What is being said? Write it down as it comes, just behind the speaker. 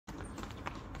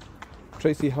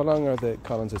Tracy, how long are the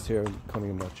Collinses here in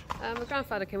Conyngham Lodge? My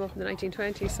grandfather came up in the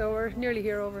 1920s, so we're nearly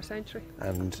here over a century.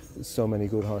 And so many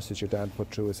good horses your dad put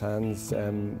through his hands.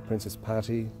 Princess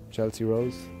Patty, Chelsea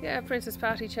Rose. Yeah, Princess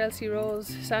Patty, Chelsea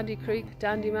Rose, Sandy Creek,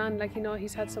 Dandy Man,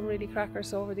 he's had some really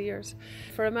crackers over the years.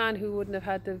 For a man who wouldn't have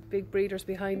had the big breeders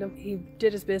behind him, he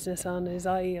did his business on his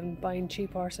eye and buying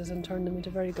cheap horses and turned them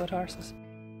into very good horses.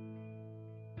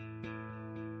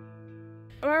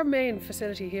 Our main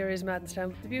facility here is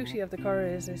Maddinstown. The beauty of the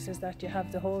Curragh is that you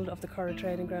have the whole of the Curragh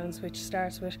training grounds, which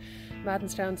starts with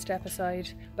Maddinstown, Step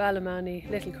Aside, Ballymanny,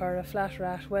 Little Curragh, Flat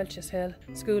Rat, Welch's Hill,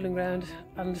 Schooling Ground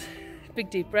and big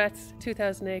deep breadths,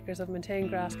 2,000 acres of maintained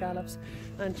grass gallops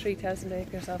and 3,000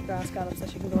 acres of grass gallops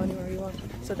that you can go anywhere you want.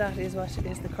 So that is what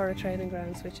is the Curragh training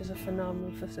grounds, which is a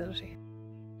phenomenal facility.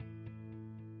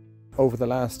 Over the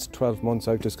last 12 months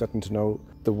I've just gotten to know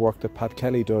the work that Pat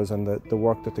Kelly does and the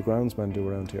work that the groundsmen do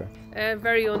around here.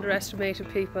 Very underestimated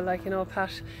people,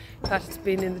 Pat's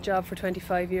been in the job for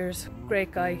 25 years,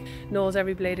 great guy, knows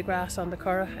every blade of grass on the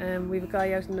Curragh. We've a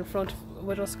guy out in the front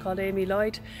with us called Amy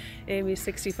Lloyd. Amy's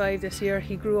 65 this year.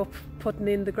 He grew up putting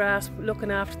in the grass,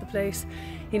 looking after the place.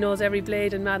 He knows every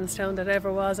blade in Maddinstown that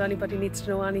ever was. Anybody needs to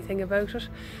know anything about it.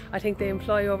 I think they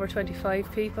employ over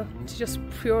 25 people. It's just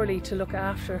purely to look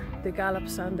after the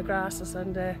gallops and the grasses,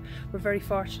 and we're very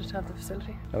fortunate to have the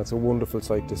facility. And it's a wonderful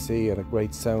sight to see and a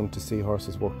great sound to see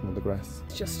horses working on the grass.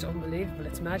 It's just unbelievable,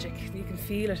 it's magic. You can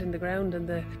feel it in the ground and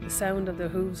the sound of the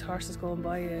hooves, horses going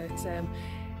by.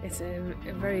 It's a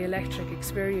very electric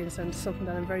experience and something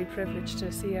that I'm very privileged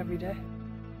to see every day.